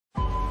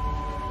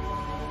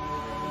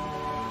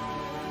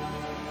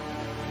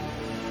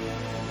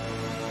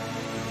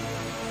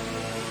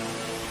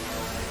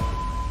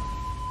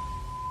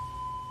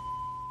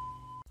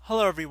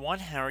Hello everyone,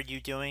 how are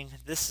you doing?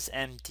 This is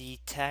MD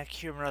Tech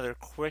here with another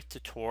quick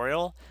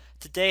tutorial.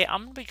 Today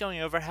I'm going to be going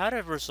over how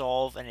to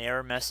resolve an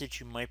error message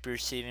you might be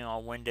receiving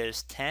on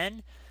Windows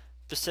 10.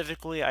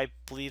 Specifically, I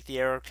believe the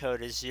error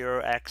code is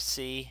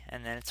 0xc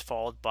and then it's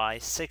followed by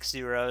 6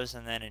 zeros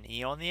and then an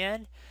E on the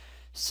end.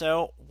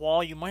 So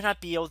while you might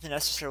not be able to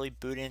necessarily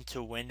boot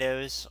into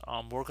Windows,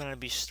 we're going to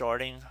be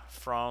starting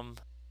from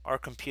our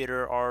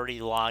computer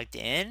already logged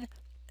in.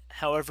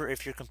 However,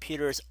 if your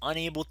computer is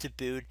unable to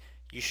boot,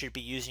 you should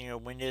be using your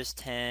Windows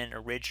 10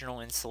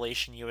 original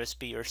installation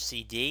USB or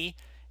CD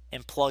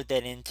and plug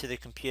that into the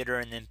computer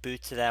and then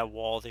boot to that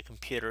while the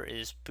computer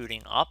is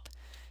booting up.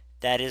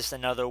 That is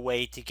another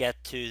way to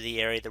get to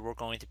the area that we're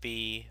going to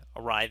be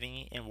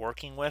arriving and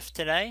working with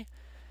today.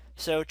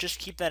 So just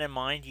keep that in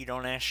mind. You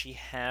don't actually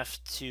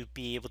have to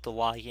be able to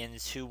log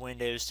into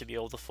Windows to be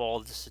able to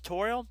follow this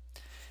tutorial.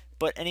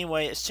 But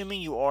anyway,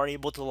 assuming you are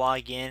able to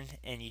log in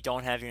and you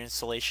don't have your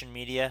installation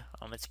media,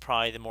 it's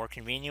probably the more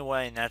convenient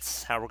way, and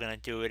that's how we're going to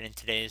do it in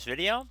today's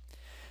video.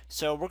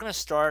 So we're going to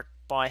start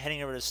by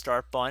heading over to the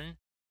Start button.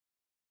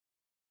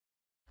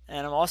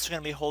 And I'm also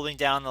going to be holding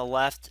down the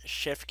left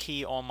Shift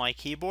key on my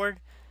keyboard.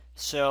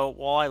 So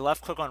while I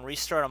left click on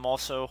Restart, I'm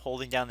also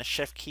holding down the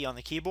Shift key on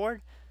the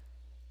keyboard.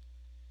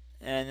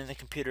 And then the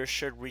computer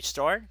should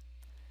restart.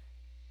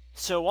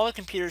 So while the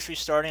computer is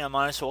restarting, I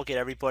might as well get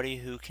everybody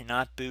who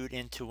cannot boot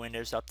into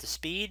Windows up to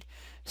speed.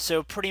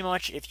 So pretty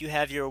much if you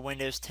have your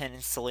Windows 10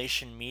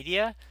 installation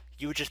media,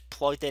 you would just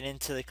plug that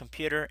into the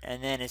computer,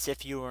 and then as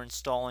if you were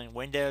installing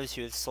Windows,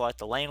 you would select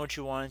the language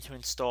you wanted to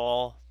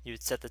install, you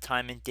would set the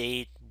time and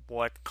date,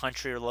 what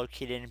country you're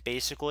located in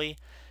basically,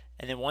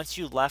 and then once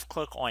you left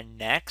click on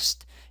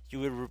Next, you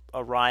would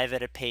arrive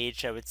at a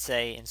page that would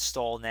say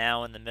Install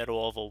Now in the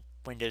middle of a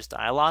Windows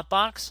dialog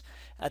box.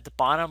 At the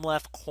bottom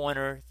left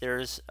corner,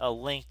 there's a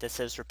link that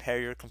says Repair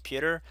Your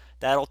Computer.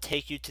 That'll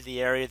take you to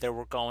the area that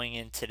we're going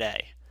in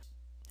today.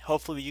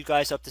 Hopefully you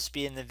guys up to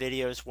speed in the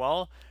video as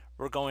well.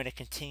 We're going to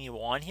continue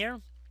on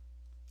here,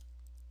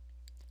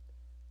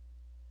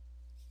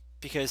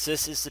 because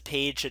this is the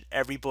page that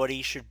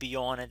everybody should be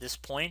on at this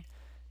point.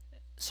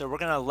 So we're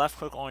going to left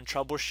click on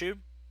Troubleshoot.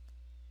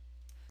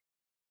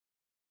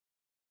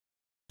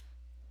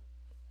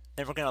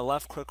 Then we're going to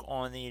left click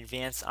on the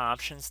Advanced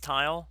Options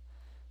tile.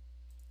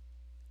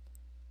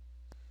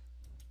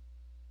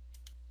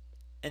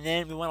 And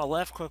then we want to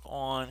left click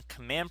on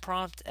Command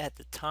Prompt at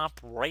the top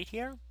right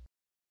here.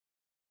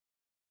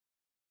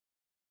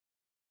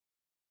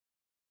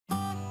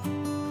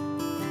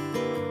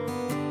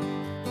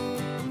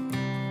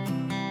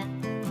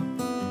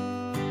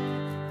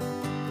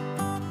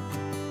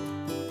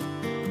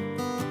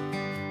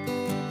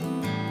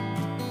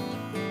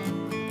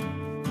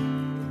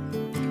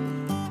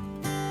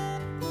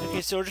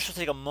 Okay, so it just will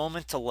take a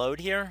moment to load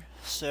here,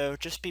 so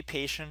just be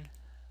patient.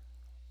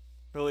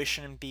 Really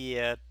shouldn't be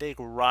a big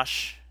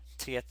rush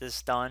to get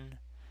this done.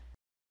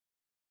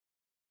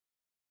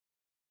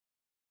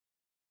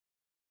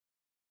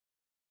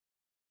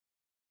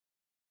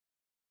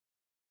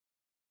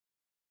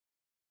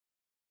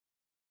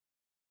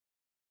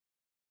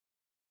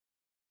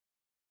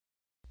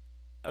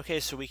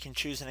 Okay, so we can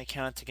choose an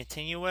account to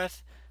continue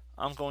with.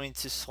 I'm going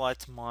to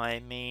select my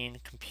main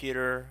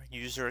computer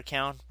user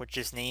account, which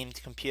is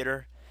named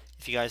computer.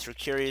 If you guys were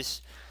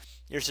curious,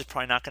 yours is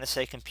probably not going to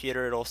say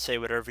computer, it'll say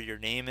whatever your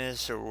name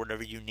is or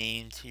whatever you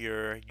named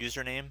your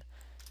username.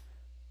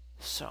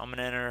 So I'm going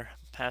to enter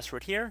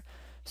password here.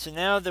 So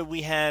now that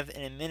we have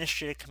an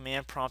administrative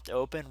command prompt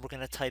open, we're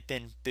going to type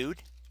in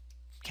boot,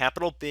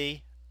 capital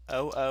B,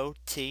 O-O-T-R-E-C,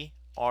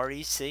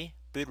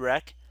 boot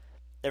rec.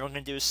 Then we're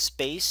going to do a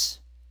space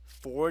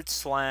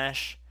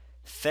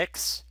 /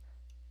 fix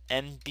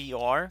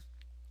MBR,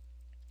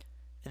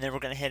 and then we're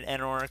going to hit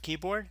enter on our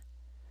keyboard.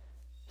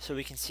 So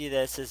we can see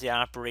that it says the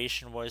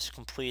operation was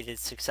completed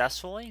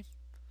successfully.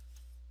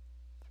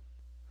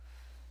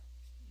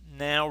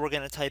 Now we're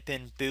going to type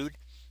in boot,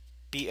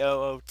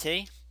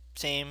 B-O-O-T,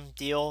 same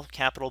deal,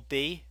 capital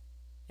B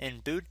in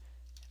boot,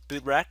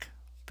 boot rec.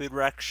 Boot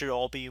rec should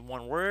all be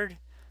one word.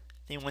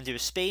 Then you want to do a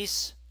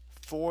space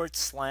 /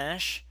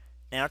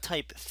 now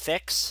type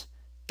fix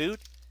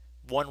boot,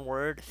 one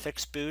word,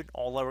 fix boot,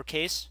 all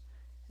lowercase.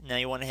 Now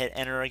you want to hit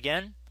enter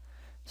again,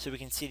 so we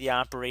can see the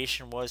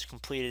operation was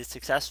completed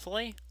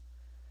successfully.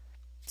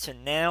 So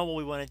now what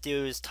we want to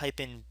do is type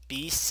in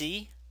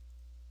BC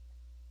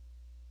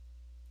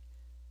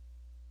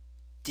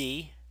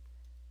D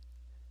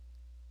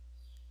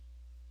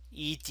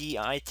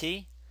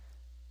EDIT.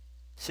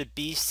 So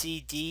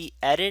BCD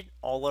edit,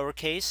 all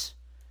lowercase,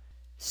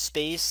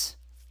 space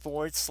 /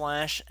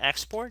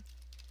 export,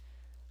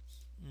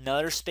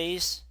 another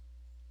space,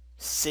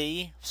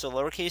 C, so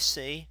lowercase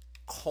c,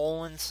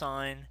 colon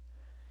sign.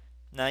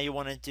 Now you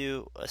want to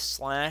do a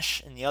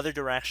slash in the other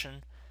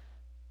direction.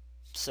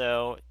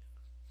 So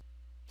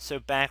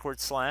backward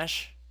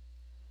slash.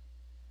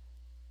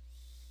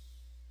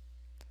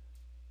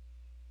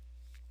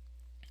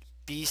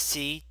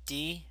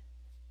 BCD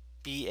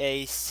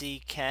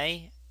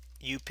BACK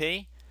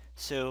UP.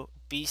 So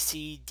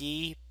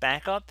BCD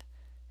backup,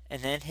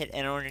 and then hit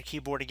enter on your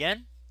keyboard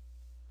again.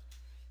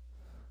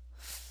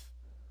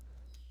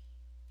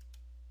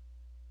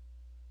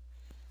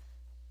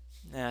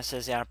 Now it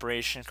says the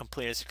operation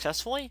completed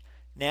successfully.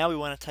 Now we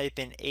want to type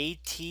in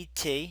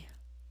ATTRIB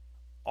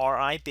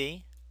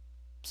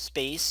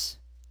space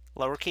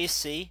lowercase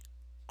c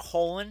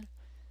colon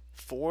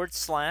 / boot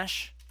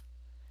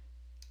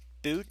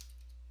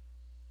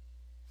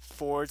 /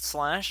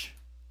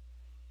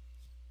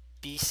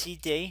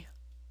 BCD.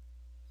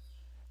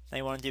 Now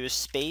you want to do a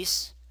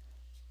space.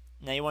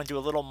 Now you want to do a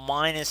little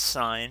minus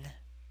sign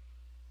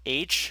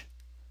H,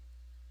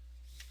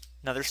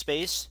 another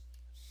space,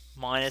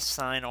 minus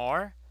sign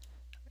R,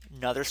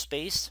 another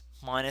space,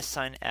 minus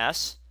sign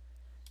S,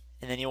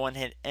 and then you want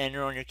to hit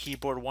enter on your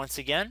keyboard once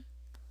again.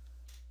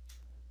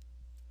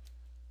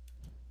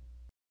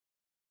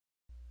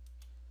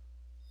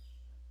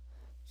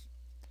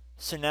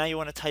 So now you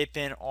want to type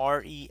in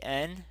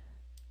REN,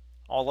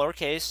 all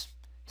lowercase,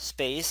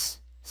 space,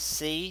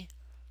 C,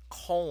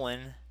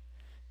 colon,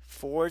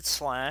 / boot /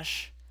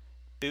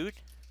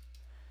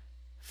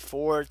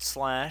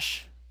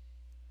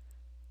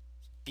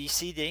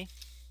 BCD,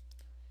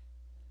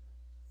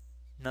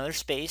 another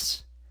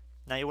space.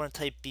 Now you want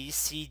to type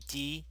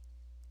BCD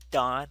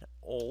dot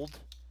old,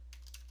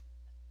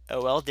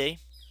 OLD, and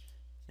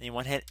you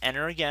want to hit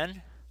enter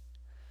again.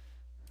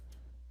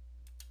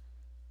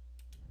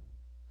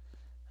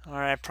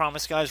 Alright, I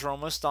promise guys, we're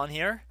almost done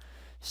here.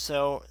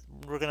 So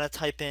we're going to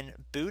type in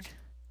boot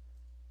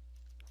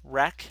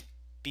rec,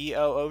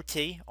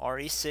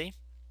 BOOTREC,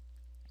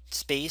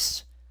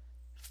 space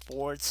 /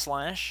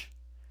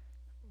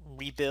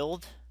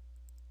 rebuild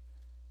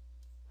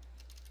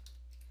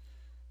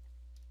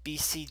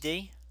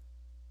BCD,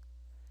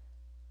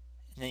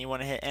 and then you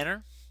want to hit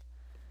enter.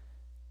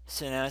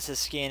 So now it says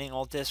scanning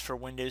all disks for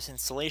Windows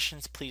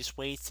installations. Please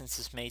wait since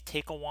this may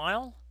take a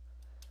while.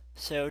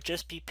 So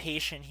just be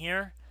patient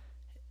here.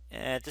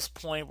 At this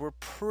point we're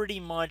pretty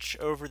much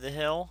over the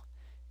hill,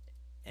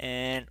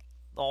 and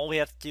all we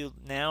have to do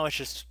now is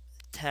just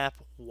tap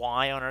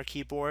Y on our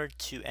keyboard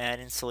to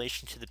add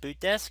installation to the boot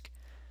disk.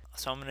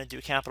 So I'm going to do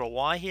a capital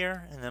Y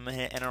here, and then I'm going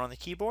to hit enter on the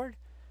keyboard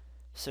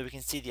so we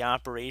can see the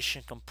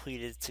operation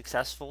completed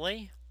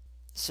successfully.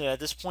 So at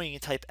this point you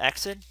can type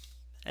exit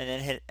and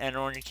then hit enter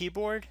on your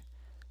keyboard,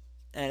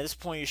 and at this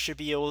point you should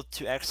be able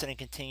to exit and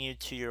continue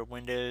to your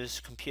Windows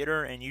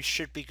computer, and you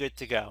should be good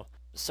to go.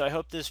 So I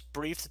hope this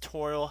brief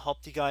tutorial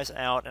helped you guys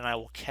out, and I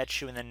will catch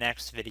you in the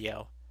next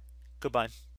video. Goodbye.